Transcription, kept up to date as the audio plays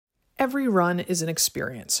Every run is an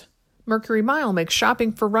experience. Mercury Mile makes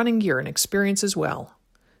shopping for running gear an experience as well.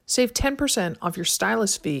 Save 10% off your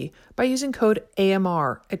stylist fee by using code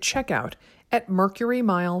AMR at checkout at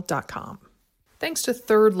mercurymile.com. Thanks to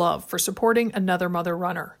Third Love for supporting Another Mother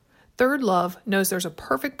Runner. Third Love knows there's a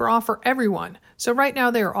perfect bra for everyone, so right now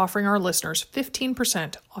they are offering our listeners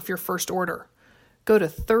 15% off your first order. Go to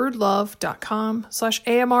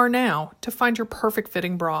thirdlove.com/AMR now to find your perfect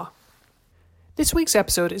fitting bra. This week's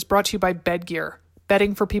episode is brought to you by Bedgear,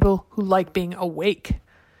 bedding for people who like being awake.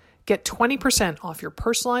 Get 20% off your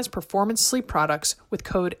personalized performance sleep products with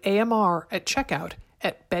code AMR at checkout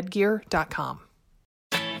at bedgear.com.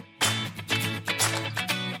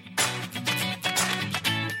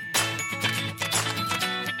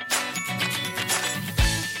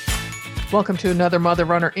 Welcome to Another Mother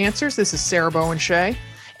Runner Answers. This is Sarah Bowen Shea.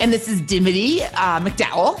 And this is Dimity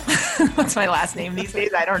McDowell. What's my last name these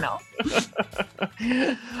days? I don't know.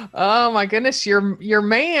 Oh my goodness, your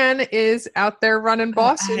man is out there running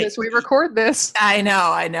Boston as we record this. I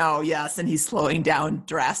know. Yes, and he's slowing down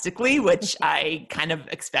drastically, which I kind of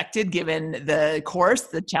expected given the course,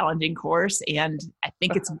 the challenging course. And I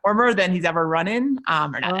think it's warmer than he's ever run in,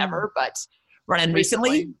 or not ever, but running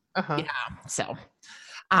recently. Yeah, so.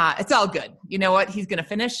 It's all good. You know what? He's going to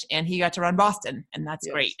finish, and he got to run Boston, and that's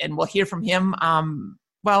great. And we'll hear from him.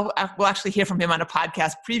 We'll actually hear from him on a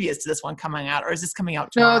podcast previous to this one coming out, or is this coming out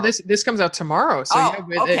tomorrow? No, this comes out tomorrow. So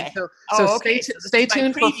okay. Stay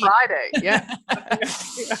tuned for Friday. Yeah.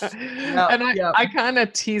 And I kind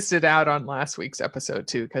of teased it out on last week's episode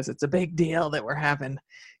too, because it's a big deal that we're having,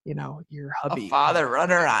 your hubby, a father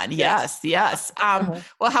runner on. Yes.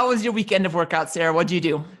 Well, how was your weekend of workout, Sarah? What'd you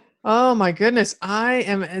do? Oh my goodness. I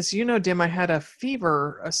am, as you know, Dim, I had a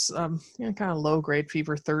fever, kind of low grade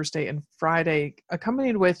fever Thursday and Friday,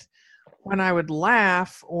 accompanied with when I would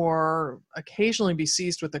laugh or occasionally be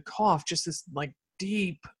seized with a cough, just this like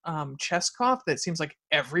deep chest cough that seems like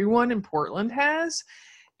everyone in Portland has.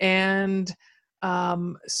 And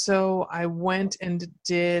so I went and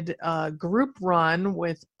did a group run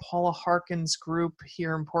with Paula Harkin's group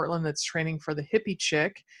here in Portland that's training for the Hippie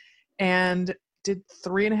Chick, and did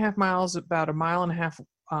 3.5 miles, about a mile and a half,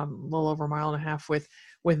 a little over a mile and a half with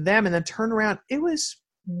them, and then turned around. It was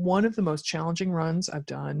one of the most challenging runs I've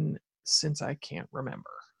done since I can't remember.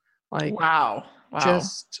 Like, wow.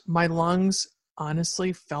 Just my lungs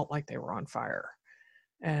honestly felt like they were on fire.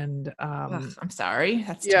 And I'm sorry.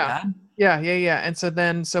 That's too bad. Yeah. And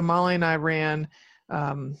so Molly and I ran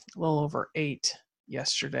a little over 8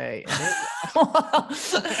 yesterday. And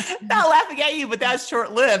not laughing at you, but that's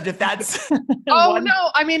short-lived. If that's no,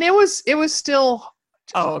 I mean it was still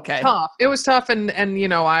tough. It was tough, and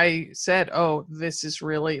I said, oh, this is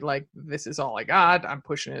really like, this is all I got. I'm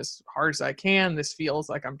pushing as hard as I can. This feels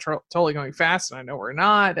like I'm totally going fast, and I know we're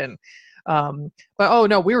not. And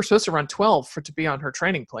but we were supposed to run 12 to be on her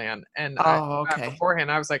training plan, and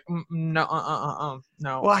beforehand I was like, no.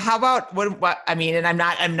 Well, how about what? I mean, and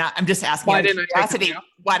I'm just asking.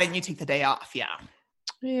 Why didn't you take the day off?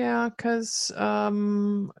 Yeah, because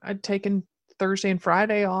I'd taken Thursday and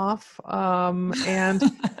Friday off, and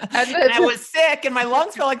I was sick, and my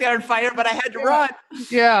lungs felt like they were on fire, but I had to run.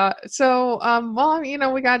 Yeah. So,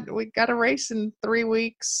 we got a race in 3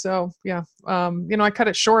 weeks. So yeah, I cut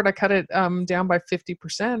it short. I cut it down by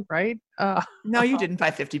 50%, right? No, you didn't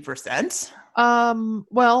by 50%.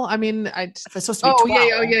 Well, I mean, it's supposed to be 12.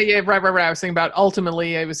 Yeah. Right. I was thinking about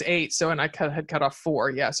ultimately it was 8. So, and I had cut off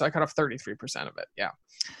 4. Yeah. So I cut off 33% of it. Yeah.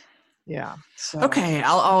 Yeah. So. Okay.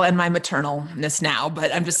 I'll end my maternalness now,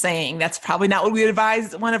 but I'm just saying that's probably not what we would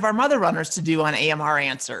advise one of our mother runners to do on AMR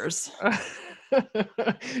Answers.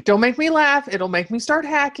 Don't make me laugh. It'll make me start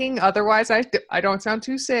hacking. Otherwise I don't sound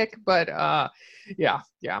too sick, but, yeah.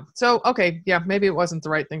 So, okay. Yeah. Maybe it wasn't the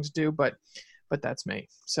right thing to do, but that's me.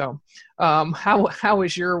 So, how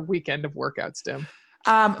was your weekend of workouts, Tim?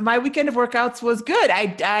 My weekend of workouts was good.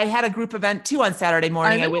 I had a group event too on Saturday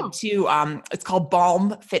morning. I went to, it's called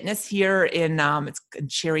Balm Fitness here it's in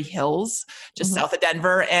Cherry Hills, just south of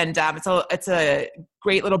Denver. And, it's a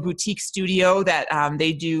great little boutique studio that,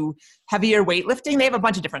 they do heavier weightlifting. They have a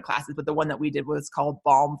bunch of different classes, but the one that we did was called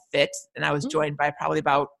Balm Fit. And I was joined by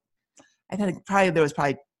there was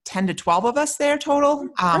 10 to 12 of us there total,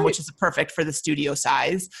 which is perfect for the studio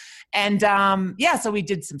size. And so we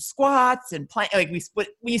did some squats and plank. Like when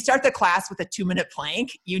you start the class with a 2-minute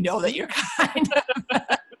plank, you know that you're kind of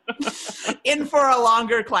in for a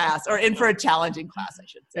longer class, or in for a challenging class, I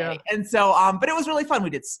should say. Yeah. And so, but it was really fun. We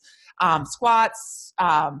did squats,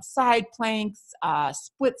 side planks,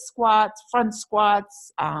 split squats, front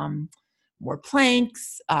squats, more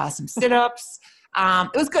planks, some sit-ups.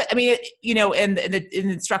 It was good. I mean, and the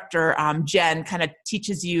instructor, Jen, kind of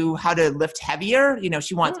teaches you how to lift heavier.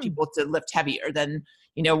 She wants people to lift heavier than,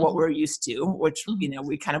 what we're used to, which,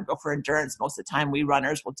 we kind of go for endurance. Most of the time we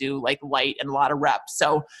runners will do like light and a lot of reps.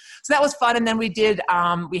 So that was fun. And then we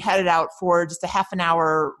headed out for just a half an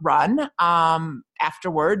hour run,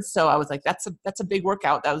 afterwards. So I was like, that's a big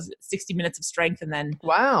workout. That was 60 minutes of strength and then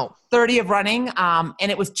 30 of running. And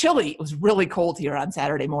it was chilly. It was really cold here on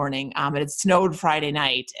Saturday morning. And it snowed Friday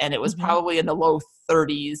night and it was probably in the low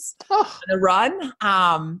 30s on the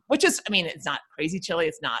run, which is, I mean, it's not crazy chilly.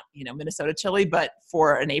 It's not, Minnesota chilly, but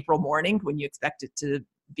for an April morning when you expect it to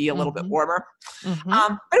be a little bit warmer.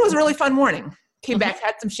 But it was a really fun morning. Came back,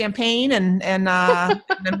 had some champagne, and then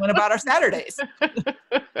went about our Saturdays.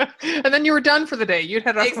 And then you were done for the day. You'd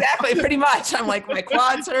had exactly, pretty much. I'm like, my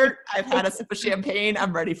quads hurt. I've had a sip of champagne.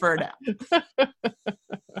 I'm ready for a nap.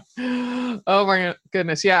 Oh my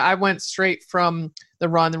goodness! Yeah, I went straight from the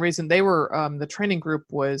run. The reason they were the training group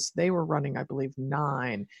was they were running, I believe,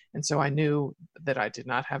 9, and so I knew that I did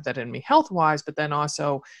not have that in me health wise. But then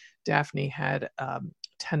also, Daphne had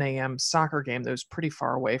 10 a.m. soccer game that was pretty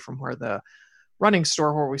far away from where the running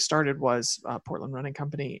store where we started was Portland Running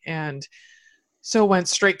Company. And so went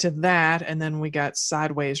straight to that. And then we got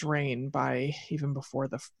sideways rain by even before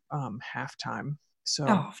the halftime. So,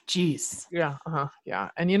 oh, geez. Yeah. Yeah.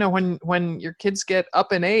 And when your kids get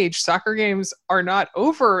up in age, soccer games are not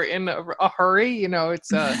over in a hurry.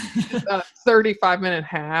 It's a 35-minute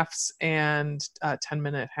halves and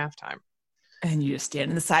 10-minute halftime. And you just stand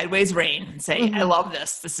in the sideways rain and say, I love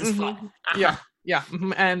this. This is fun. Yeah. Yeah.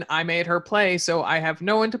 And I made her play, so I have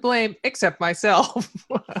no one to blame except myself.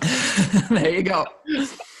 There you go.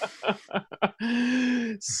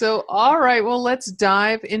 So, all right. Well, let's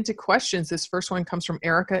dive into questions. This first one comes from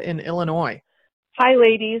Erica in Illinois. Hi,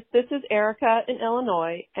 ladies. This is Erica in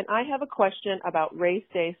Illinois, and I have a question about race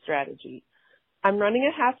day strategy. I'm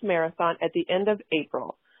running a half marathon at the end of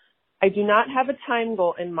April. I do not have a time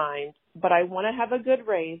goal in mind, but I want to have a good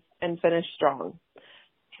race and finish strong.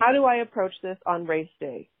 How do I approach this on race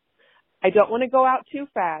day? I don't want to go out too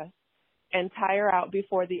fast and tire out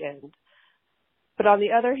before the end. But on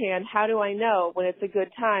the other hand, how do I know when it's a good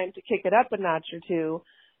time to kick it up a notch or two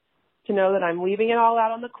to know that I'm leaving it all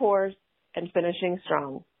out on the course and finishing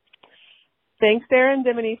strong? Thanks, Sarah and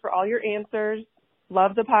Dimity, for all your answers.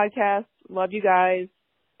 Love the podcast. Love you guys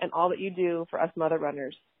and all that you do for us mother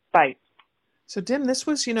runners. Bye. So, Dim, this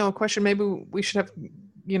was, a question maybe we should have,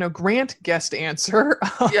 Grant guest answer.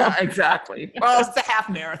 Yeah, exactly. Well, it's a half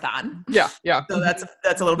marathon. Yeah. So that's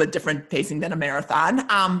a little bit different pacing than a marathon.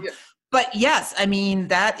 But yes, I mean,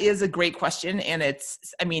 that is a great question. And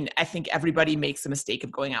I think everybody makes the mistake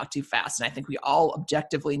of going out too fast. And I think we all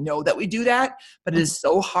objectively know that we do that, but it is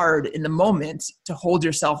so hard in the moment to hold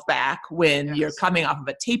yourself back when you're coming off of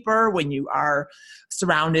a taper, when you are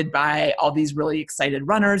surrounded by all these really excited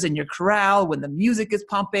runners in your corral, when the music is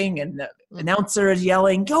pumping and the announcer is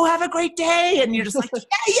yelling, go have a great day. And you're just like, yeah,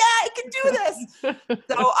 I can do this.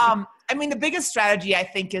 So, the biggest strategy I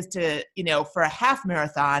think is to, for a half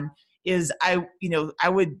marathon, is I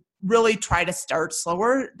would really try to start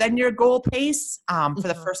slower than your goal pace for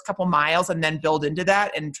the first couple miles and then build into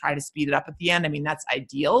that and try to speed it up at the end. I mean, that's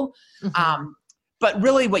ideal. But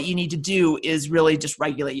really what you need to do is really just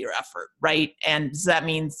regulate your effort, right? And so that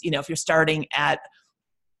means, if you're starting at,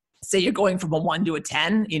 say you're going from a 1 to a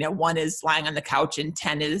 10, 1 is lying on the couch and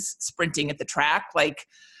 10 is sprinting at the track, like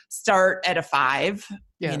start at a 5.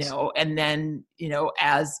 Yes. And then,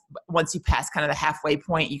 as once you pass kind of the halfway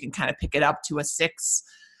point, you can kind of pick it up to a 6.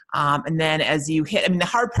 And then as you hit, the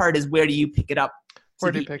hard part is where do you pick it up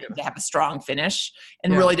to have a strong finish?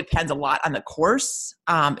 And really depends a lot on the course.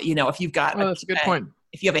 If you've got, that's a good point.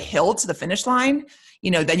 If you have a hill to the finish line,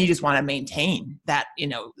 then you just want to maintain that,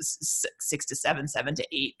 6 to 7, 7 to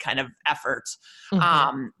 8 kind of effort.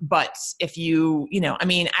 But if you,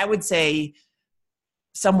 I would say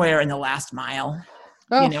somewhere in the last mile,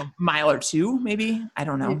 mile or 2, maybe. I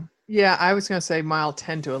don't know. Yeah, I was going to say mile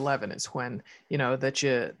 10 to 11 is when,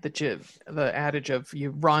 the adage of you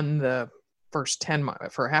run the first 10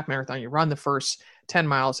 for a half marathon, you run the first 10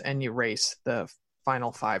 miles and you race the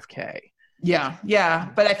final 5K. Yeah.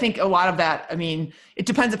 But I think a lot of that, it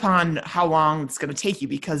depends upon how long it's going to take you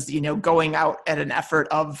because, going out at an effort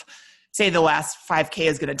of, say the last 5K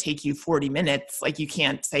is going to take you 40 minutes. Like you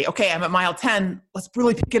can't say, okay, I'm at mile 10. Let's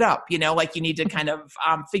really pick it up. Like you need to kind of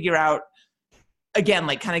figure out, again,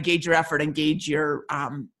 like kind of gauge your effort and gauge your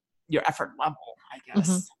effort level, I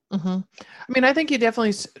guess. I think you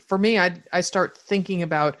definitely, for me, I start thinking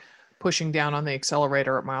about pushing down on the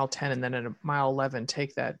accelerator at mile 10 and then at mile 11,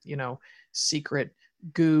 take that, secret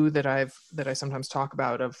goo that I sometimes talk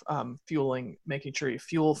about of fueling, making sure you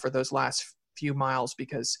fuel for those last few miles,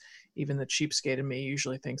 because even the cheapskate in me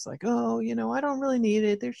usually thinks like, oh, I don't really need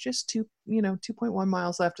it. There's just 2.1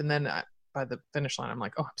 miles left. And then by the finish line, I'm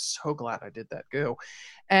like, oh, I'm so glad I did that goo.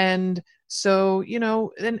 And so,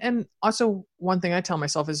 and also one thing I tell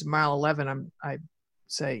myself is mile 11, I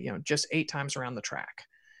say, just 8 times around the track.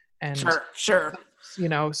 And Sure.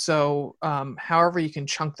 So however you can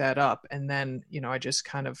chunk that up, and then I just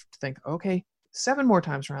kind of think, okay, 7 more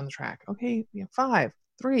times around the track, okay, 5,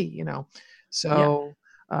 3, so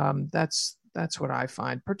that's what I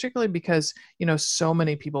find, particularly because so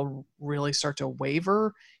many people really start to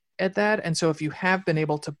waver at that. And so if you have been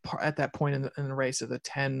able to at that point in the race of the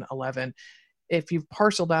 10, 11, if you've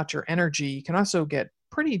parceled out your energy, you can also get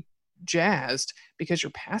pretty jazzed because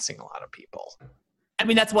you're passing a lot of people. I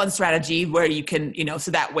mean, that's one strategy where you can,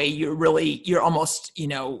 so that way you're almost,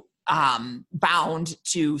 bound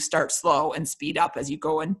to start slow and speed up as you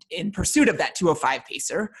go in pursuit of that 205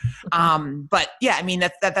 pacer. But yeah, I mean,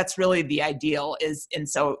 that's really the ideal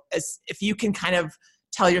if you can kind of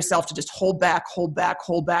tell yourself to just hold back,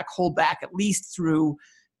 at least through,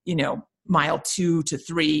 mile 2 to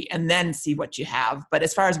 3, and then see what you have. But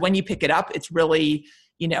as far as when you pick it up, it's really,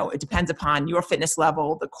 it depends upon your fitness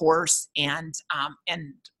level, the course, and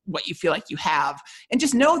what you feel like you have. And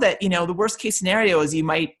just know that, the worst case scenario is you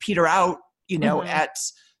might peter out, at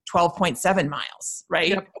 12.7 miles, right?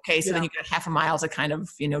 Yep. Okay. So then you got half a mile to kind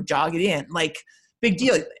of, jog it in. Like, big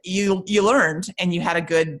deal. You learned, and you had a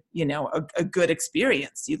good, a good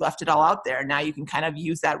experience. You left it all out there. Now you can kind of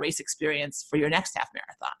use that race experience for your next half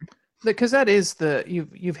marathon. Because that is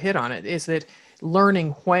you've hit on it, is that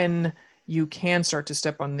learning when you can start to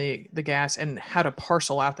step on the gas and how to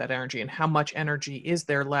parcel out that energy and how much energy is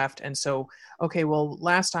there left. And so, okay, well,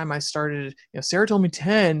 last time I started, Sarah told me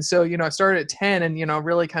 10. So, I started at 10 and,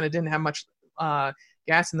 really kind of didn't have much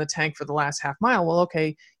gas in the tank for the last half mile. Well,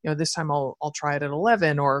 okay, this time I'll try it at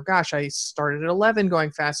 11, or gosh, I started at 11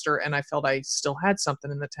 going faster and I felt I still had something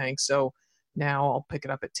in the tank. So now I'll pick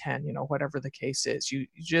it up at 10, whatever the case is. You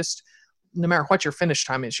just, no matter what your finish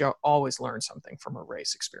time is, you'll always learn something from a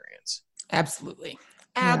race experience. Absolutely.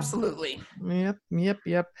 Yep.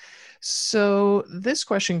 So this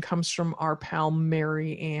question comes from our pal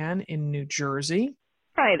Mary Ann in New Jersey.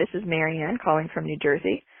 Hi, this is Mary Ann calling from New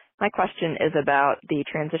Jersey. My question is about the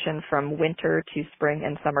transition from winter to spring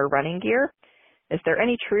and summer running gear. Is there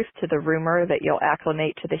any truth to the rumor that you'll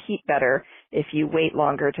acclimate to the heat better if you wait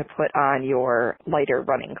longer to put on your lighter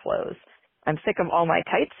running clothes? I'm sick of all my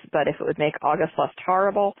tights, but if it would make August less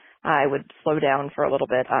horrible, I would slow down for a little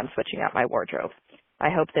bit on switching out my wardrobe. I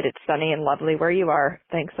hope that it's sunny and lovely where you are.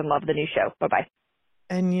 Thanks, and love the new show. Bye-bye.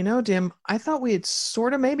 And Dim, I thought we had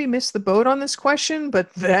sort of maybe missed the boat on this question,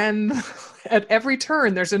 but then at every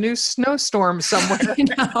turn, there's a new snowstorm somewhere.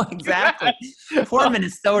 Exactly. Poor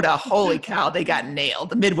Minnesota. Holy cow, they got nailed.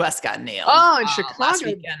 The Midwest got nailed. Oh, in Chicago. Last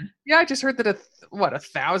weekend. Yeah, I just heard that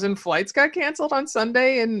 1,000 flights got canceled on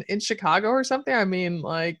Sunday in Chicago or something. I mean,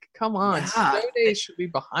 like, come on. Yeah. Snow days should be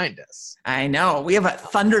behind us. I know. We have a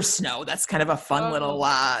thunder snow. That's kind of a fun little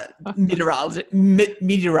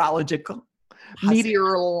meteorological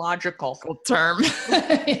term.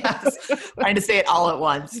 Yes. Trying to say it all at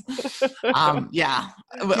once.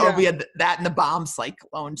 Or we had that and the bomb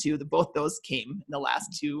cyclone too. Both those came in the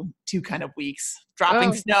last two kind of weeks,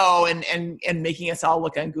 dropping snow and making us all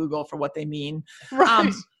look on Google for what they mean.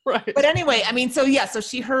 Right. But anyway, I mean, so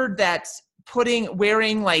she heard that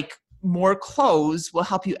wearing like more clothes will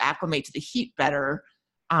help you acclimate to the heat better.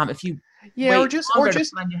 If you or just lighter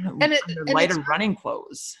running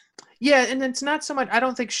clothes. Yeah, and it's not so much, I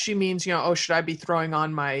don't think she means, should I be throwing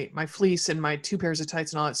on my fleece and my 2 pairs of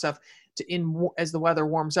tights and all that stuff as the weather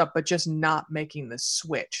warms up, but just not making the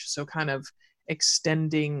switch. So kind of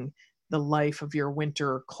extending the life of your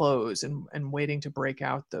winter clothes and waiting to break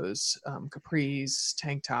out those capris,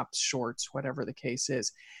 tank tops, shorts, whatever the case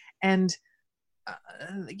is. And,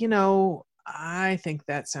 I think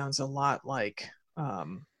that sounds a lot like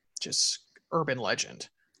just urban legend.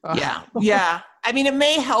 Yeah. I mean, it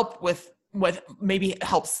may help with maybe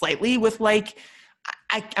help slightly with like,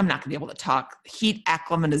 I'm not gonna be able to talk. Heat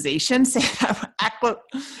acclimatization,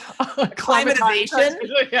 climatization.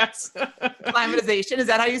 Yes. Climatization. Is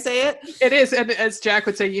that how you say it? It is. And as Jack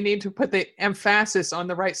would say, you need to put the emphasis on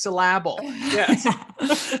the right syllable. Yes.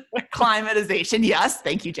 Climatization. Yes.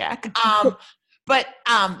 Thank you, Jack. But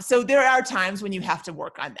so there are times when you have to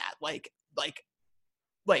work on that, like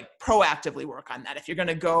proactively work on that. If you're going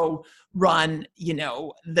to go run,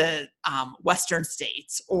 the Western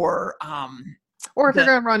states or Or if you're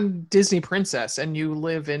going to run Disney Princess and you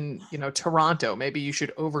live in, Toronto, maybe you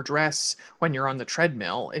should overdress when you're on the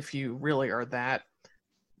treadmill if you really are that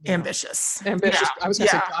ambitious. Ambitious. Yeah. I was going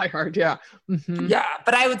to say diehard. Yeah. Mm-hmm. Yeah.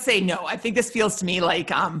 But I would say no. I think this feels to me like,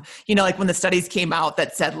 like when the studies came out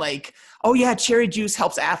that said like, oh yeah, cherry juice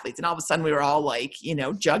helps athletes. And all of a sudden we were all like,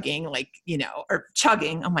 jugging, or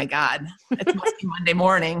chugging. Oh my God, it must be Monday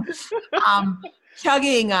morning.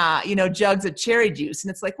 Chugging, jugs of cherry juice.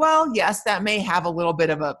 And it's like, well, yes, that may have a little bit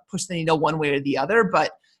of a push the needle one way or the other,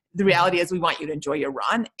 but the reality is we want you to enjoy your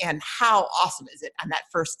run. And how awesome is it on that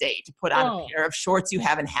first day to put on a pair of shorts you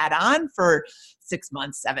haven't had on for 6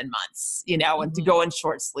 months, 7 months, and to go in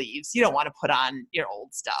short sleeves. You don't want to put on your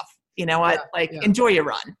old stuff. You know what? Enjoy your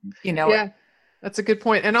run. Yeah, that's a good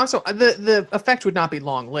point. And also the effect would not be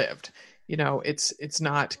long lived. It's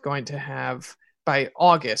not going to have by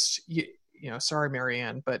August, sorry,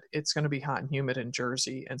 Marianne, but it's going to be hot and humid in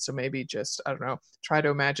Jersey. And so maybe just, I don't know, try to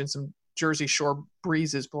imagine some Jersey Shore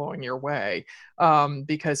breezes blowing your way.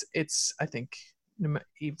 Because I think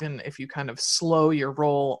even if you kind of slow your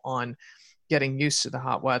roll on getting used to the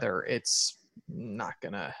hot weather, it's not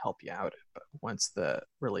going to help you out once the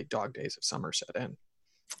really dog days of summer set in.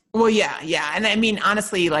 Well, yeah. And I mean,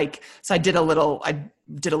 honestly, so I did a little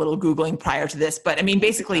Googling prior to this, but I mean,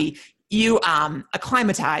 basically you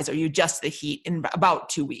acclimatize or you adjust the heat in about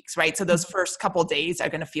 2 weeks, right? So those first couple of days are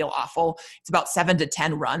going to feel awful. It's about 7 to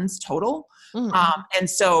 10 runs total. Mm-hmm. And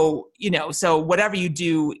so, so whatever you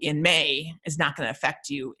do in May is not going to affect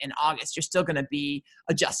you in August. You're still going to be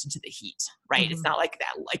adjusted to the heat, right? Mm-hmm. It's not like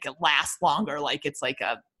that, like it lasts longer, like it's like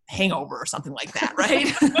a hangover or something like that,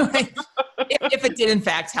 right? if it did in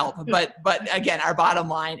fact help. But again, our bottom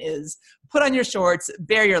line is put on your shorts,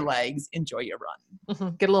 bare your legs, enjoy your run.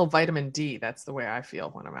 Mm-hmm. Get a little vitamin D. That's the way I feel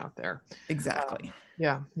when I'm out there. Exactly.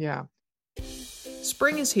 Yeah.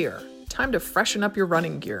 Spring is here. Time to freshen up your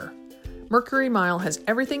running gear. Mercury Mile has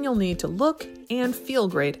everything you'll need to look and feel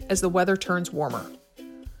great as the weather turns warmer.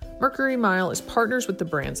 Mercury Mile is partners with the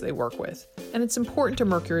brands they work with, and it's important to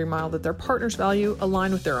Mercury Mile that their partners' value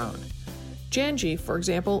align with their own. Janji, for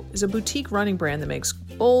example, is a boutique running brand that makes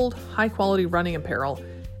bold, high-quality running apparel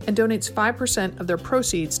and donates 5% of their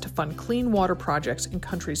proceeds to fund clean water projects in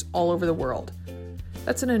countries all over the world.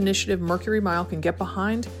 That's an initiative Mercury Mile can get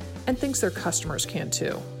behind and thinks their customers can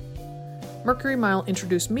too. Mercury Mile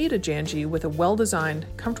introduced me to Janji with a well-designed,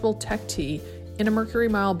 comfortable tech tee in a Mercury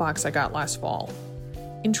Mile box I got last fall.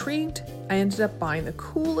 Intrigued, I ended up buying the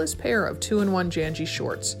coolest pair of 2-in-1 Janji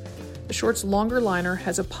shorts. The short's longer liner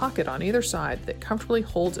has a pocket on either side that comfortably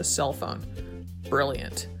holds a cell phone.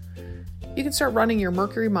 Brilliant. You can start running your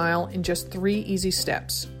Mercury Mile in just 3 easy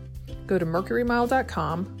steps. Go to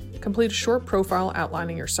mercurymile.com, complete a short profile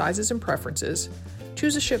outlining your sizes and preferences,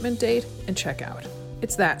 choose a shipment date, and check out.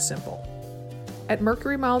 It's that simple. At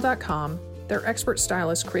mercurymile.com, their expert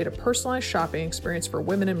stylists create a personalized shopping experience for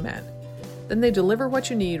women and men. Then they deliver what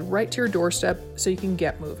you need right to your doorstep so you can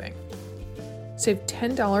get moving. Save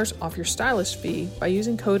 $10 off your stylist fee by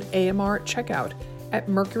using code AMR at checkout at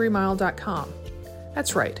mercurymile.com.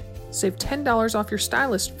 That's right, save $10 off your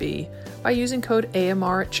stylist fee by using code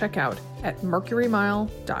AMR at checkout at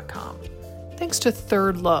mercurymile.com. Thanks to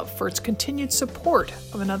Third Love for its continued support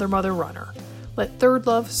of Another Mother Runner. Let Third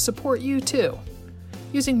Love support you too.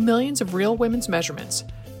 Using millions of real women's measurements,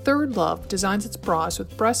 Third Love designs its bras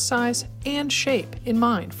with breast size and shape in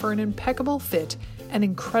mind for an impeccable fit and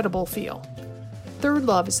incredible feel. Third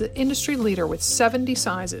Love is the industry leader with 70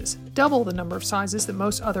 sizes, double the number of sizes that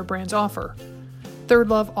most other brands offer. Third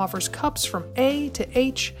Love offers cups from A to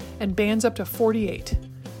H and bands up to 48.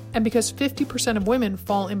 And because 50% of women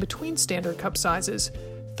fall in between standard cup sizes,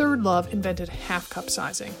 Third Love invented half cup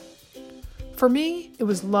sizing. For me, it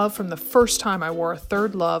was love from the first time I wore a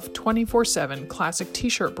Third Love 24/7 classic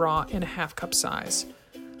t-shirt bra in a half cup size.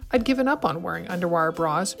 I'd given up on wearing underwire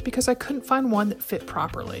bras because I couldn't find one that fit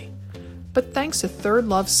properly. But thanks to Third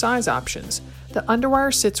Love's size options, the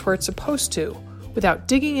underwire sits where it's supposed to, without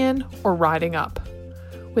digging in or riding up.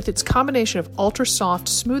 With its combination of ultra-soft,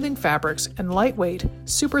 smoothing fabrics and lightweight,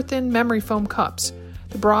 super thin memory foam cups,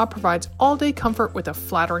 the bra provides all-day comfort with a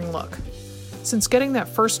flattering look. Since getting that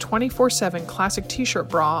first 24/7 classic t-shirt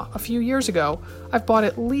bra a few years ago, I've bought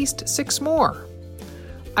at least 6 more.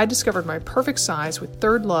 I discovered my perfect size with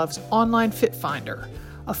Third Love's Online Fit Finder,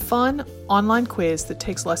 a fun online quiz that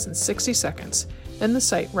takes less than 60 seconds, then the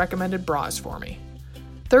site recommended bras for me.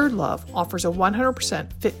 Third Love offers a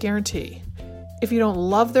 100% fit guarantee. If you don't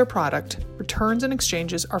love their product, returns and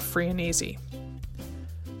exchanges are free and easy.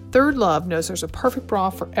 Third Love knows there's a perfect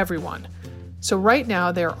bra for everyone, so right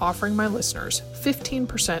now they are offering my listeners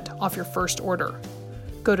 15% off your first order.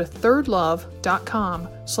 Go to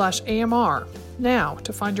thirdlove.com/AMR now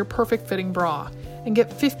to find your perfect fitting bra and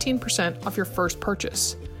get 15% off your first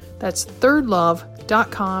purchase. That's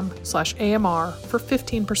thirdlove.com/AMR for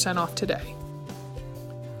 15% off today.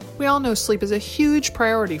 We all know sleep is a huge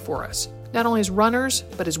priority for us, not only as runners,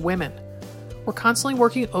 but as women. We're constantly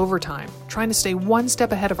working overtime, trying to stay one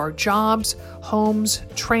step ahead of our jobs, homes,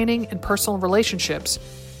 training, and personal relationships,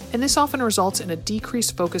 and this often results in a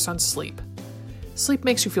decreased focus on sleep. Sleep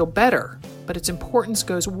makes you feel better, but its importance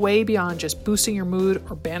goes way beyond just boosting your mood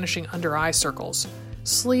or banishing under-eye circles.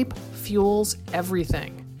 Sleep fuels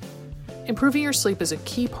everything. Improving your sleep is a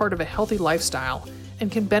key part of a healthy lifestyle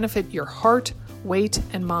and can benefit your heart, weight,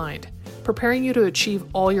 and mind, preparing you to achieve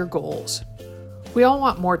all your goals. We all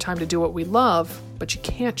want more time to do what we love, but you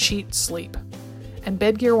can't cheat sleep. And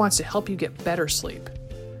Bedgear wants to help you get better sleep.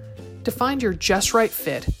 To find your just right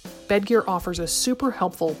fit, Bedgear offers a super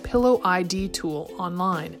helpful Pillow ID tool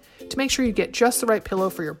online to make sure you get just the right pillow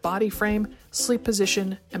for your body frame, sleep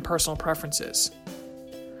position, and personal preferences.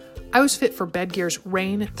 I was fit for Bedgear's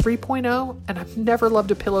Rain 3.0, and I've never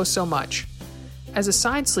loved a pillow so much. As a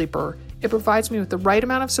side sleeper, it provides me with the right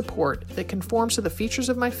amount of support that conforms to the features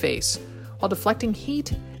of my face while deflecting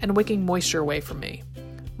heat and wicking moisture away from me.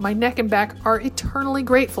 My neck and back are eternally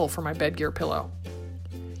grateful for my Bedgear pillow.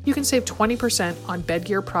 You can save 20% on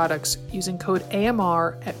Bedgear products using code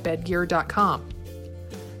AMR at bedgear.com.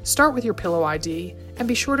 Start with your Pillow ID and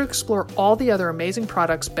be sure to explore all the other amazing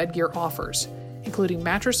products Bedgear offers, including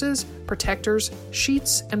mattresses, protectors,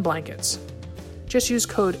 sheets, and blankets. Just use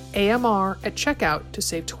code AMR at checkout to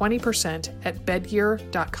save 20% at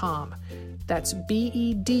bedgear.com. That's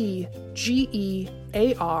BEDGEAR.com.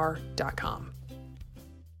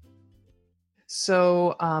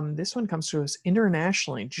 So this one comes to us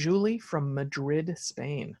internationally. Julie from Madrid,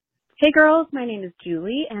 Spain. Hey girls, my name is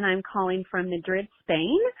Julie and I'm calling from Madrid,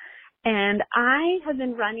 Spain. And I have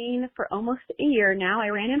been running for almost a year now. I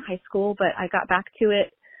ran in high school, but I got back to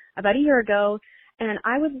it about a year ago. And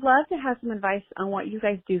I would love to have some advice on what you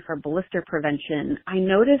guys do for blister prevention. I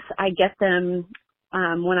notice I get them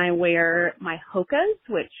when I wear my Hokas,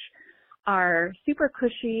 which are super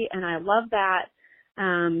cushy, and I love that.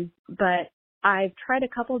 But I've tried a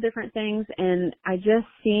couple of different things, and I just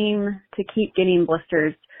seem to keep getting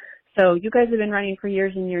blisters. So you guys have been running for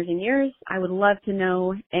years and years and years. I would love to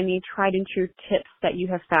know any tried and true tips that you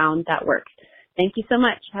have found that work. Thank you so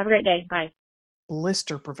much. Have a great day. Bye.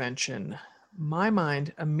 Blister prevention. My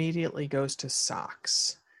mind immediately goes to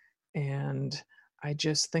socks. And I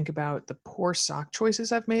just think about the poor sock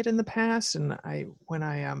choices I've made in the past. And my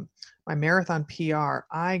marathon PR,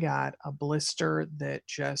 I got a blister that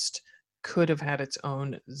just could have had its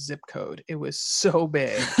own zip code. It was so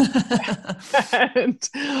big. And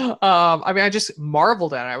I just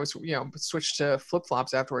marveled at it. I was, switched to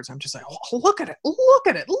flip-flops afterwards. I'm just like, oh, look at it.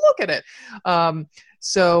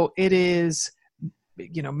 So it is,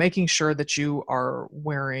 making sure that you are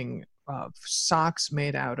wearing socks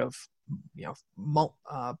made out of, what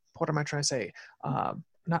am I trying to say?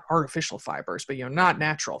 Not artificial fibers, but, not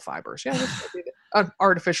natural fibers. Yeah,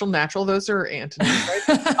 artificial, natural, those are antonyms, right?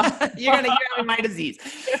 You're gonna get my disease.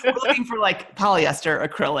 We're looking for like polyester,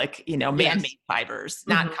 acrylic, man-made fibers,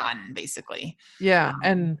 not cotton, basically. Yeah,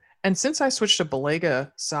 and since I switched to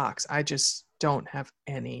Belega socks, I just don't have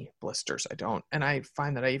any blisters. I don't, and I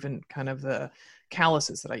find that I even kind of the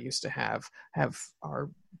calluses that I used to have are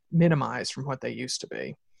minimized from what they used to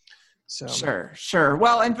be. So Sure.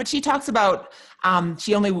 Well, but she talks about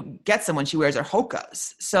she only gets them when she wears her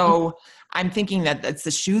Hokas. So I'm thinking that it's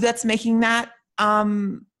the shoe that's making that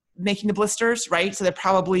making the blisters, right? So they're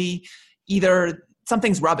probably either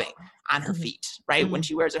something's rubbing on her feet, right, when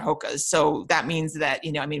she wears her Hokas. So that means that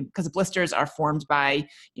because the blisters are formed by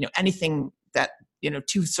anything that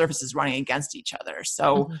two surfaces running against each other.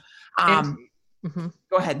 So go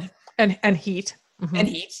ahead. And heat. And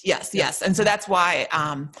heat, yes. And so that's why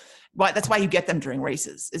you get them during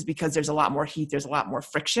races, is because there's a lot more heat, there's a lot more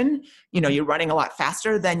friction. You're running a lot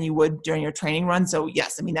faster than you would during your training run. So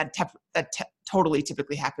yes, that totally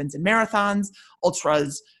typically happens in marathons,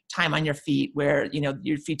 ultras, time on your feet, where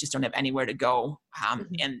your feet just don't have anywhere to go,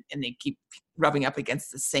 and they keep rubbing up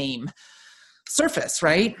against the same surface,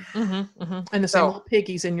 right? And the same little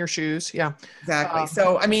piggies in your shoes. Yeah, exactly.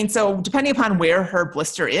 So depending upon where her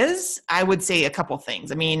blister is, I would say a couple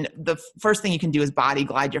things. The first thing you can do is body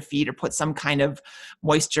glide your feet or put some kind of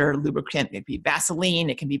moisture lubricant. It can be Vaseline,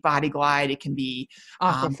 it can be Body Glide, it can be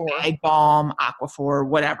Bag Balm, Aquaphor,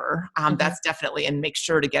 whatever. That's definitely, and make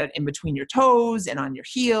sure to get it in between your toes and on your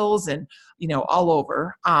heels and all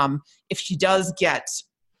over. If she does get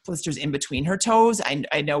blisters in between her toes.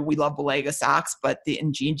 I know we love Belega socks, but the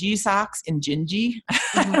Injinji socks, Injinji,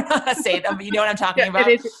 I don't know how to say them, but you know what I'm talking about?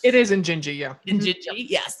 It is Injinji, yeah. Injinji,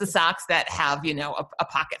 yes, the socks that have, a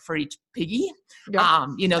pocket for each piggy.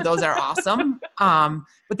 Yep. Those are awesome.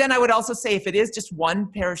 But then I would also say if it is just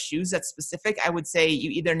one pair of shoes that's specific, I would say you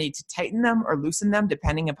either need to tighten them or loosen them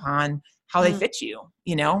depending upon how they fit you,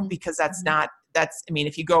 because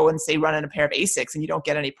if you go and say run in a pair of Asics and you don't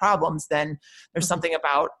get any problems, then there's something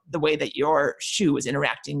about the way that your shoe is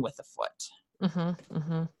interacting with the foot.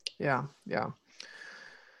 Yeah.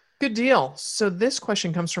 Good deal. So this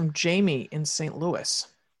question comes from Jamie in St. Louis.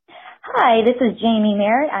 Hi, this is Jamie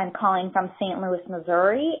Merritt. I'm calling from St. Louis,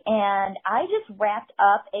 Missouri, and I just wrapped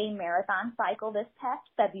up a marathon cycle this past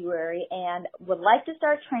February and would like to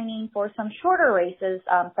start training for some shorter races,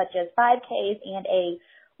 such as 5Ks and a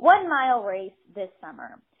 1-mile race this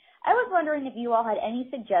summer. I was wondering if you all had any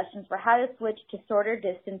suggestions for how to switch to shorter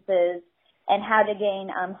distances and how to gain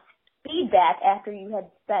feedback after you had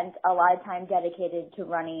spent a lot of time dedicated to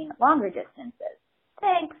running longer distances.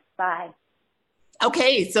 Thanks. Bye.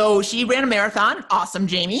 Okay, so she ran a marathon. Awesome,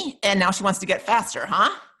 Jamie. And now she wants to get faster,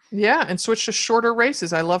 huh? Yeah, and switch to shorter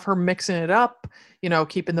races. I love her mixing it up,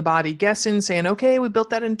 keeping the body guessing, saying, okay, we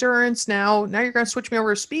built that endurance. Now you're going to switch me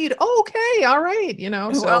over to speed. Oh, okay, all right,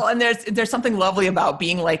 So. Well, and there's something lovely about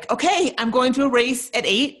being like, okay, I'm going to a race at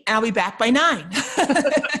 8 and I'll be back by 9.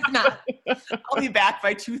 I'll be back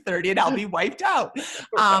by 2:30 and I'll be wiped out.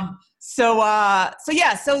 So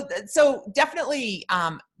definitely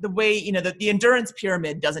the way, the endurance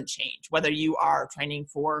pyramid doesn't change, whether you are training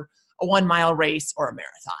for a 1-mile race or a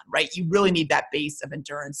marathon, right? You really need that base of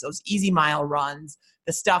endurance, those easy mile runs,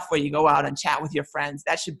 the stuff where you go out and chat with your friends.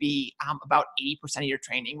 That should be about 80% of your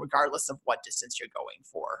training, regardless of what distance you're going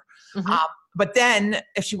for. But then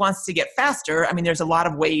if she wants to get faster, there's a lot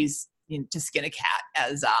of ways to skin a cat,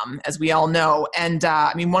 as we all know. And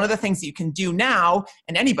one of the things that you can do now,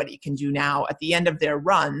 and anybody can do now at the end of their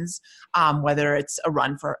runs, whether it's a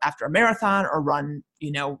run for after a marathon or run,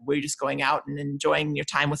 where you're just going out and enjoying your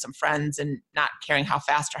time with some friends and not caring how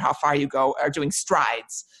fast or how far you go, or doing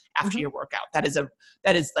strides after your workout. That is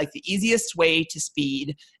like the easiest way to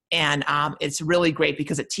speed. And it's really great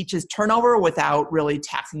because it teaches turnover without really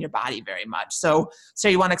taxing your body very much. So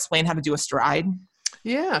you want to explain how to do a stride?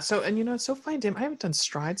 Yeah. So, and it's so funny, Tim, I haven't done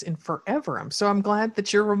strides in forever. I'm glad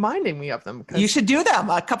that you're reminding me of them. You should do them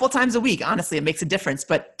a couple times a week. Honestly, it makes a difference,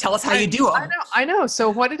 but tell us how you do them. I know. So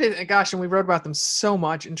what it is, gosh, and we wrote about them so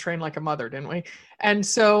much in Train Like a Mother, didn't we? And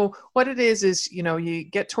so what it is, you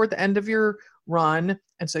get toward the end of your run.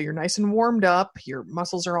 And so you're nice and warmed up, your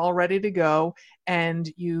muscles are all ready to go.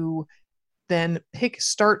 And you then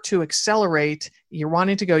start to accelerate. You're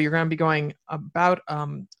wanting to go, you're going to be going about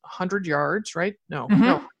 100 yards, right? No.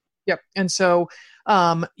 Yep. And so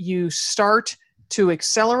you start to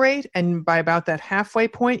accelerate, and by about that halfway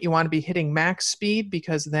point, you want to be hitting max speed,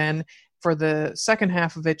 because then for the second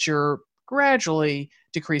half of it, you're gradually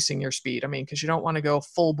decreasing your speed. Because you don't want to go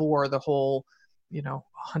full bore the whole,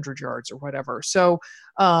 100 yards or whatever. So,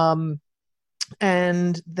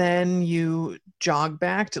 and then you jog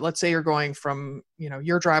back to, let's say you're going from,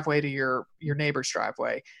 your driveway to your neighbor's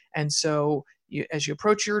driveway. And so as you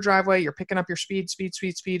approach your driveway, you're picking up your speed.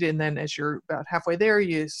 And then as you're about halfway there,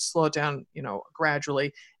 you slow it down,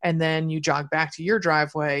 gradually. And then you jog back to your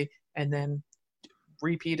driveway and then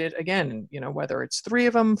repeat it again, whether it's 3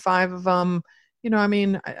 of them, 5 of them,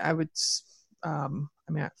 I would,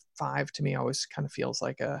 5 to me always kind of feels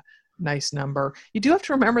like a nice number. You do have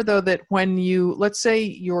to remember, though, that when let's say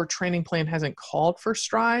your training plan hasn't called for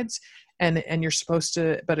strides and you're supposed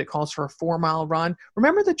to, but it calls for a 4-mile run,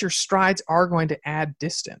 remember that your strides are going to add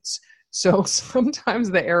distance. So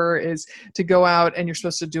sometimes the error is to go out and you're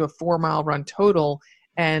supposed to do a 4-mile run total,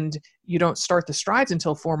 and you don't start the strides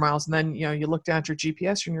until 4 miles. And then, you look down at your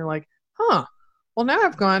GPS and you're like, well, now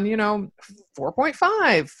I've gone, 4.5,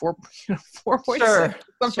 4.6,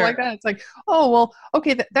 something like that. It's like, oh, well,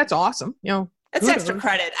 okay, that's awesome. It's extra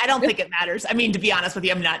credit. I don't think it matters. To be honest with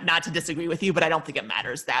you, I'm not to disagree with you, but I don't think it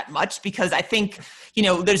matters that much, because I think,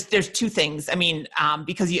 there's 2 things.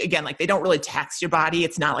 Because again, like, they don't really tax your body.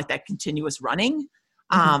 It's not like that continuous running.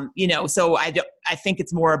 So I think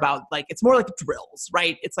it's more about it's more like drills,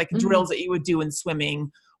 right? It's like drills that you would do in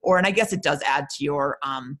swimming, and I guess it does add to your,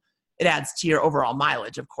 it adds to your overall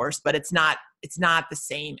mileage, of course, but it's not the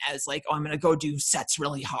same as like, I'm going to go do sets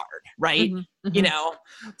really hard. Right. But,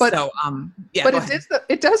 yeah, but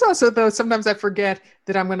it does also, though, sometimes I forget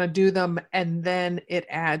that I'm going to do them, and then it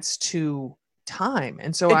adds to time.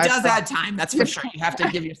 And so it does add time. That's for sure. You have to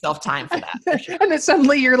give yourself time for that. For sure. And then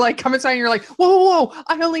suddenly you're like, come inside and you're like, whoa,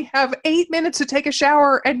 I only have 8 minutes to take a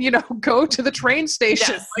shower and, go to the train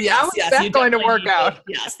station. How is that going to work out?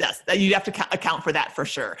 Yes. You have to account for that for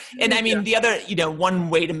sure. And I mean, the other, one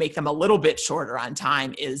way to make them a little bit shorter on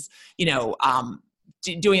time is,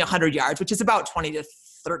 doing 100 yards, which is about 20 to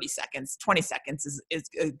 30 seconds. 20 seconds is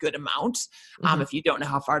a good amount. If you don't know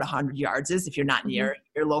how far 100 yards is, if you're not near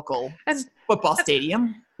your local football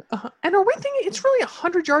stadium. And are we thinking it's really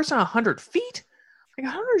 100 yards, not 100 feet? Like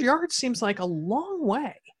 100 yards seems like a long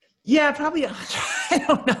way. Yeah, probably 100. I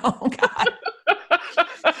don't know. God.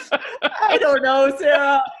 I don't know,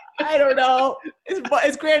 Sarah. I don't know.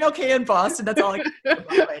 Is Grand okay in Boston? That's all I can think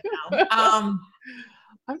about right now.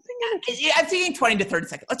 I'm thinking 20 to 30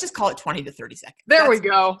 seconds. Let's just call it 20 to 30 seconds. There we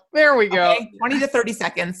go. Okay, 20 to 30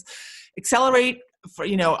 seconds. Accelerate for,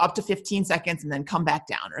 up to 15 seconds and then come back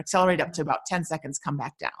down, or accelerate up to about 10 seconds, come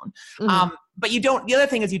back down. But the other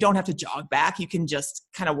thing is you don't have to jog back. You can just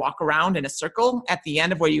kind of walk around in a circle at the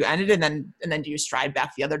end of where you ended and then do your stride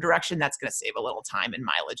back the other direction. That's going to save a little time and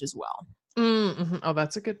mileage as well. Mm-hmm. Oh,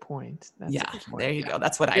 that's a good point. There you go.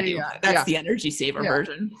 That's what I do. That's the energy saver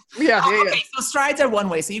version. Okay, so strides are one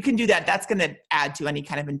way. So you can do that. That's going to add to any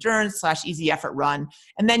kind of endurance / easy effort run.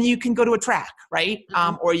 And then you can go to a track, right?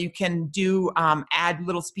 Or you can do add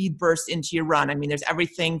little speed bursts into your run. I mean, there's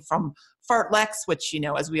everything from fartleks, which,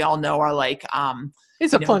 as we all know are like,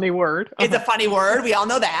 it's a funny word. It's a funny word. We all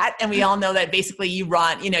know that. And we all know that basically you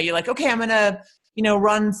run, you're like, okay, I'm going to,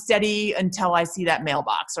 run steady until I see that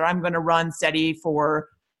mailbox, or I'm going to run steady for,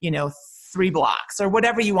 3 blocks, or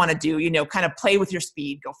whatever you want to do, kind of play with your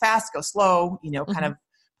speed, go fast, go slow, kind of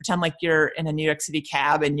pretend like you're in a New York City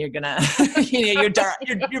cab and you're going to,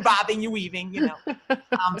 you're bobbing, you're weaving,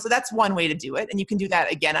 so that's one way to do it. And you can do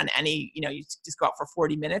that again on any, you just go out for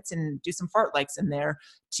 40 minutes and do some fartleks in there,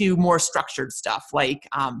 to more structured stuff like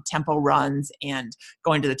tempo runs and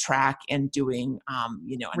going to the track and doing,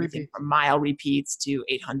 anything from mile repeats to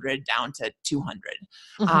 800 down to 200.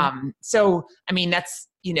 So, I mean, that's,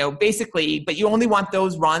 basically, but you only want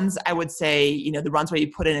those runs, I would say, the runs where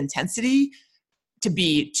you put in intensity to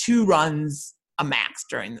be 2 runs a max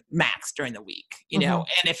during the week, and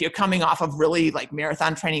if you're coming off of really like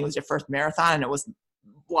marathon training, it was your first marathon and it was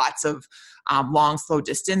lots of long, slow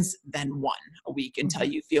distance, then 1 a week until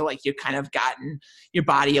you feel like you've kind of gotten your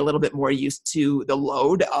body a little bit more used to the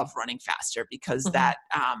load of running faster, because that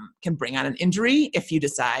can bring on an injury if you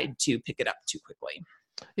decide to pick it up too quickly.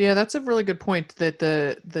 Yeah, that's a really good point, that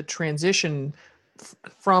the transition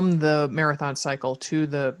from the marathon cycle to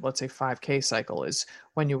the, let's say, 5K cycle is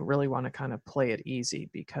when you really want to kind of play it easy,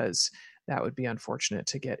 because that would be unfortunate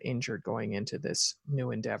to get injured going into this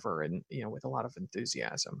new endeavor and, with a lot of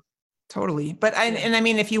enthusiasm. Totally. But and I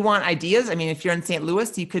mean, if you want ideas, I mean, if you're in St.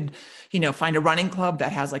 Louis, you could, find a running club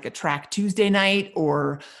that has like a track Tuesday night,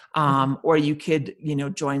 or you could,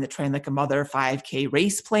 join the Train Like a Mother 5K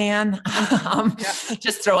race plan.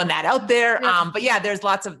 Just throwing that out there. But yeah, there's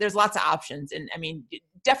lots of options. And I mean,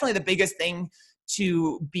 definitely the biggest thing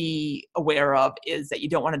to be aware of is that you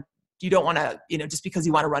don't want to, just because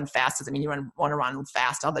you want to run fast doesn't mean you want to run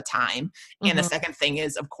fast all the time. And the second thing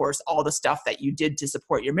is, of course, all the stuff that you did to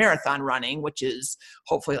support your marathon running, which is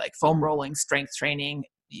hopefully like foam rolling, strength training,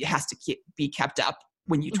 it has to be kept up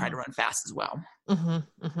when you try to run fast as well.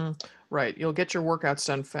 Right. You'll get your workouts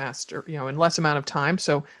done faster, in less amount of time.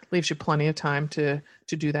 So leaves you plenty of time to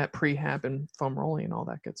do that prehab and foam rolling and all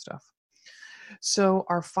that good stuff. So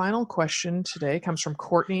our final question today comes from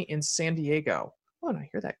Courtney in San Diego. Oh, and I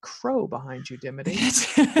hear that crow behind you, Dimity.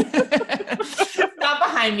 It's not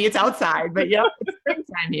behind me, it's outside, but yep, it's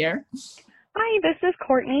springtime here. Hi, this is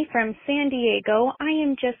Courtney from San Diego. I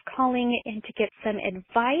am just calling in to get some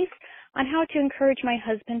advice on how to encourage my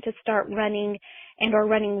husband to start running or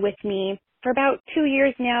running with me. For about 2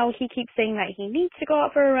 years now, he keeps saying that he needs to go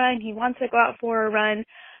out for a run, he wants to go out for a run,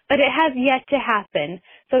 but it has yet to happen.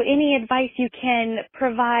 So any advice you can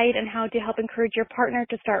provide on how to help encourage your partner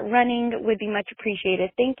to start running would be much appreciated.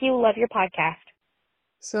 Thank you. Love your podcast.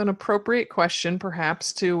 So an appropriate question,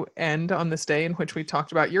 perhaps, to end on this day in which we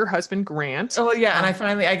talked about your husband, Grant. Oh, yeah.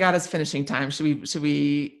 And I got his finishing time. Should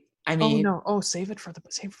we, I mean. Oh, no. Oh, save it for the.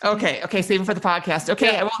 Okay. Save it for the podcast.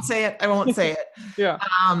 Okay. Yeah. I won't say it. Yeah.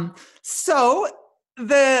 So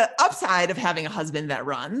the upside of having a husband that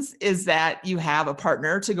runs is that you have a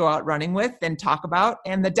partner to go out running with and talk about.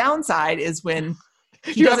 And the downside is when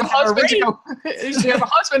you have a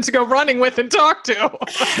husband to go running with and talk to.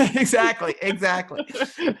 Exactly.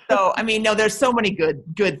 So, I mean, no, there's so many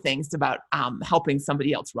good things about helping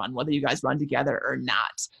somebody else run, whether you guys run together or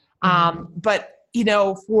not. But,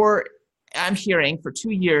 for I'm hearing for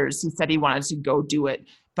 2 years, he said he wanted to go do it,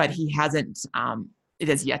 but he hasn't, it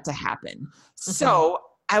has yet to happen. So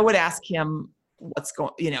I would ask him, what's going,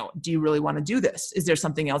 do you really want to do this? Is there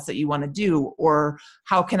something else that you want to do? Or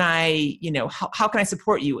how can I, how can I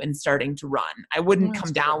support you in starting to run? I wouldn't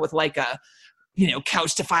come down with like a,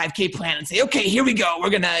 couch to 5K plan and say, okay, here we go. We're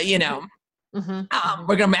going to,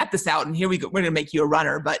 we're going to map this out and here we go. We're going to make you a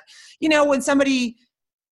runner. But, when somebody,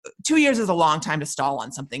 2 years is a long time to stall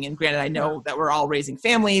on something. And granted, I know that we're all raising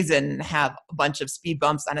families and have a bunch of speed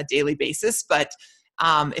bumps on a daily basis. But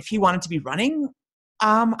if he wanted to be running,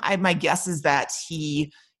 my guess is that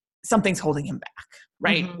something's holding him back,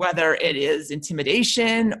 right? Whether it is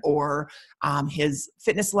intimidation or his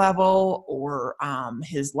fitness level or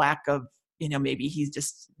his lack of, maybe he's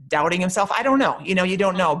just doubting himself. I don't know. You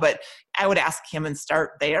don't know, but I would ask him and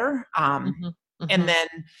start there. And then,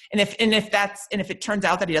 if it turns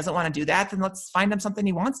out that he doesn't want to do that, then let's find him something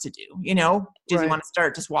he wants to do. Does he want to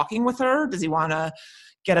start just walking with her? Does he want to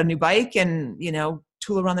get a new bike and,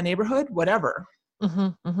 tool around the neighborhood, whatever.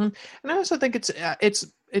 And I also think it's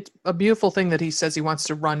a beautiful thing that he says he wants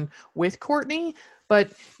to run with Courtney,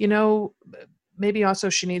 but maybe also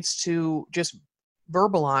she needs to just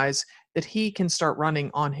verbalize that he can start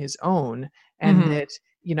running on his own, and that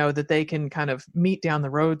that they can kind of meet down the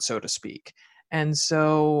road, so to speak. And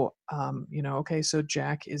so, okay, so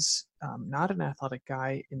Jack is not an athletic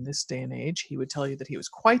guy in this day and age. He would tell you that he was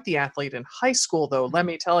quite the athlete in high school, though, let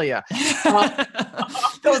me tell you.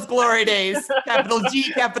 Those glory days, capital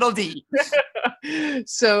G, capital D.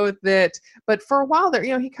 So that, but for a while there,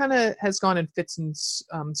 he kind of has gone in fits and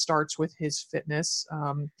starts with his fitness.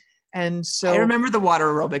 And so I remember the water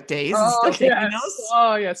aerobic days. Oh, yes.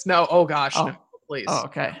 Oh, yes. No. Oh, gosh. Oh. No, please. Oh,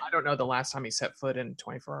 okay. I don't know the last time he set foot in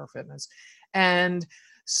 24-hour fitness. And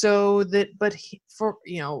so that, but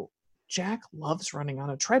Jack loves running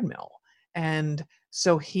on a treadmill. And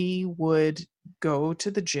so he would go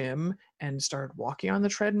to the gym and start walking on the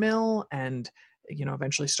treadmill and,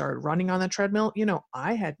 eventually started running on the treadmill.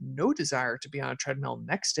 I had no desire to be on a treadmill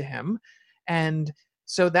next to him. And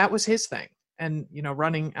so that was his thing. And,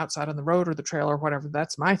 running outside on the road or the trail or whatever,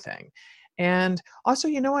 that's my thing. And also,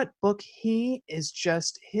 what book his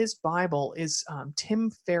Bible is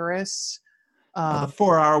Tim Ferriss. The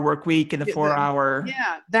 4-hour work week and the 4-hour.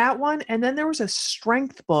 Yeah, that one. And then there was a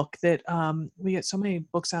strength book that we get so many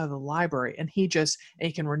books out of the library, and he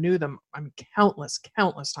can renew them. Countless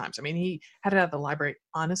times. He had it out of the library,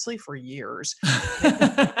 honestly, for years.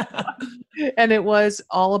 And it was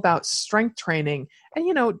all about strength training.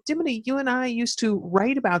 And, Dimity, you and I used to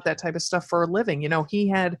write about that type of stuff for a living.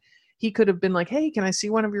 He could have been like, hey, can I see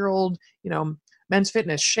one of your old, men's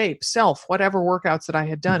fitness, shape, self, whatever workouts that I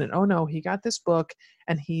had done. And oh no, he got this book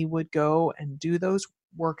and he would go and do those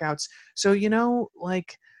workouts. So,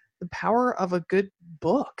 like the power of a good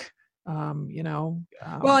book,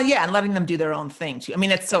 well, yeah. And letting them do their own thing too.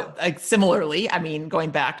 It's so like similarly,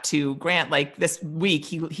 going back to Grant, like this week,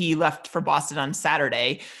 he left for Boston on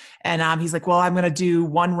Saturday and he's like, well, I'm going to do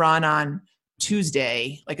one run on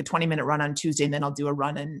Tuesday, like a 20-minute run on Tuesday. And then I'll do a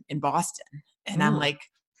run in Boston. And I'm like,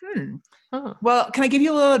 well, can I give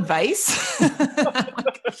you a little advice?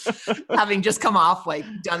 Having just come off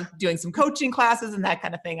doing some coaching classes and that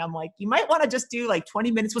kind of thing. I'm like, you might want to just do like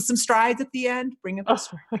 20 minutes with some strides at the end, bring it up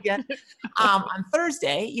again. On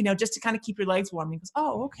Thursday, just to kind of keep your legs warm. He goes,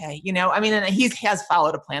 oh, okay. And he has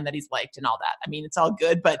followed a plan that he's liked and all that. It's all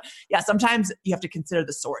good, but yeah, sometimes you have to consider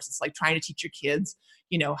the source. It's like trying to teach your kids,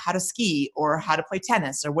 how to ski or how to play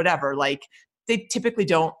tennis or whatever. Like, they typically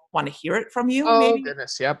don't want to hear it from you. Oh, maybe.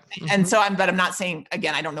 Goodness. Yep. And so I'm not saying,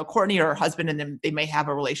 again, I don't know Courtney or her husband, and they may have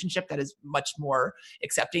a relationship that is much more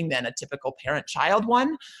accepting than a typical parent-child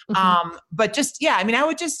one. But just, yeah, I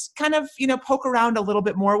would just kind of, poke around a little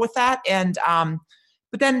bit more with that. And,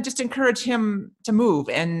 but then just encourage him to move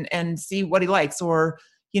and see what he likes. Or,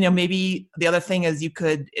 maybe the other thing is you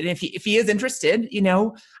could, and if he is interested,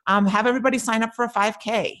 have everybody sign up for a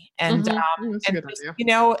 5K and,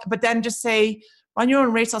 but then just say, run your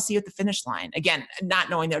own race. I'll see you at the finish line. Again, not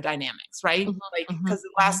knowing their dynamics, right? Because the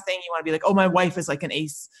last thing you want to be like, oh, my wife is like an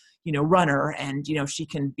ace, runner and, she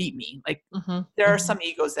can beat me. Like there are some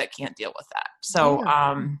egos that can't deal with that. So,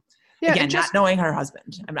 again, not knowing her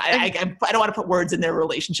husband. I don't want to put words in their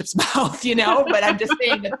relationship's mouth, but I'm just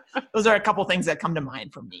saying that those are a couple things that come to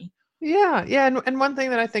mind for me. Yeah. And one thing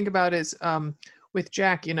that I think about is with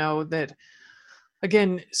Jack, that,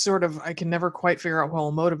 again, sort of, I can never quite figure out what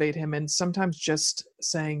will motivate him. And sometimes just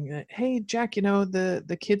saying that, hey, Jack,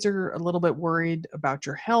 the kids are a little bit worried about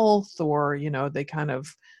your health, or, they kind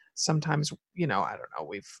of sometimes, I don't know,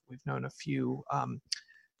 we've known a few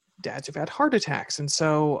dads who've had heart attacks. And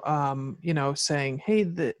so, saying, hey,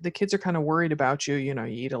 the kids are kind of worried about you. You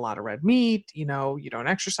eat a lot of red meat, you don't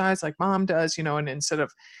exercise like mom does, and instead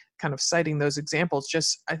of kind of citing those examples,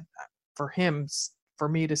 for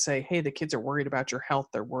me to say, hey, the kids are worried about your health.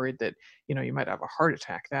 They're worried that, you might have a heart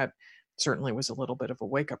attack. That certainly was a little bit of a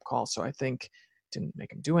wake up call. So I think didn't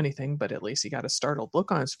make him do anything, but at least he got a startled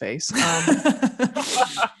look on his face. He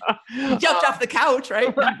jumped off the couch,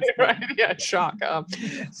 right? right. Yeah. Shock.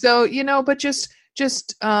 But just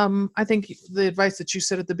I think the advice that you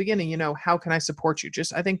said at the beginning, how can I support you?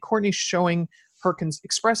 I think Courtney's showing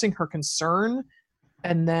expressing her concern,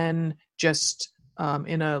 and then just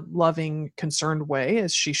in a loving, concerned way,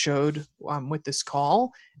 as she showed with this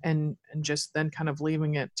call, and just then kind of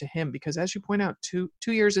leaving it to him, because as you point out, 2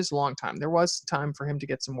 years is a long time. There was time for him to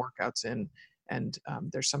get some workouts in, and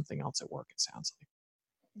there's something else at work, it sounds like.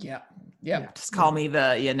 Yeah. Just call me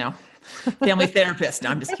the, family therapist. No,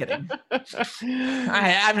 I'm just kidding.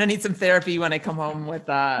 I'm going to need some therapy when I come home with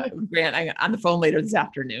Grant. I'm on the phone later this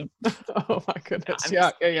afternoon. Oh my goodness.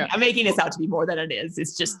 Yeah. I'm making this out to be more than it is.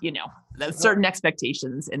 It's just, there's certain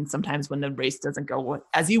expectations. And sometimes when the race doesn't go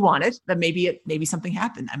as you want it, then maybe something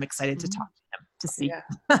happened. I'm excited to talk to him to see. Yeah.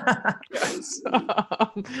 Yes.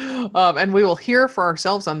 And we will hear for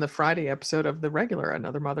ourselves on the Friday episode of the regular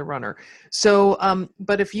Another Mother Runner. So,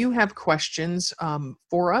 but if you have questions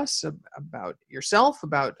for us about yourself,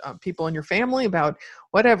 about people in your family, about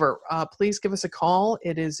whatever, please give us a call.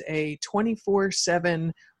 It is a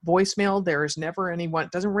 24/7 voicemail. There is never anyone,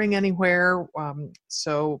 it doesn't ring anywhere.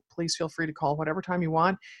 So please feel free to call whatever time you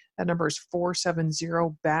want. That number is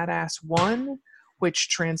 470-BADASS-1, which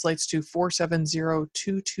translates to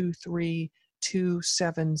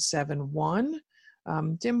 470-223-2771.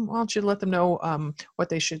 Dim, why don't you let them know what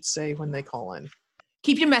they should say when they call in?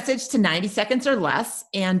 Keep your message to 90 seconds or less.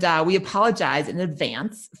 And we apologize in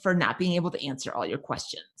advance for not being able to answer all your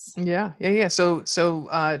questions. Yeah. So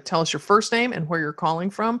tell us your first name and where you're calling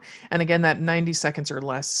from. And again, that 90 seconds or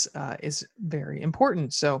less is very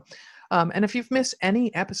important. So, and if you've missed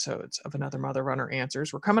any episodes of Another Mother Runner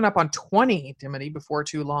Answers, we're coming up on 20, Dimity, before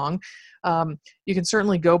too long. You can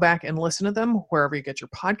certainly go back and listen to them wherever you get your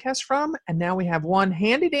podcast from. And now we have one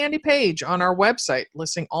handy dandy page on our website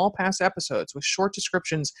listing all past episodes with short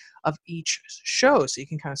descriptions of each show. So you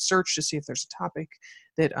can kind of search to see if there's a topic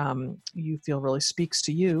that you feel really speaks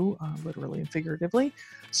to you, literally and figuratively.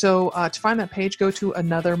 So to find that page, go to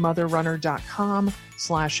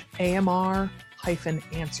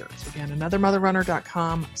anothermotherrunner.com/AMR-answers. Again,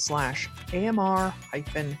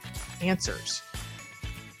 anothermotherrunner.com/AMR-answers.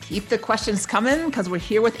 Keep the questions coming, because we're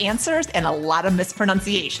here with answers and a lot of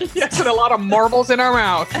mispronunciations. Yes, and a lot of marbles in our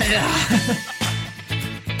mouth.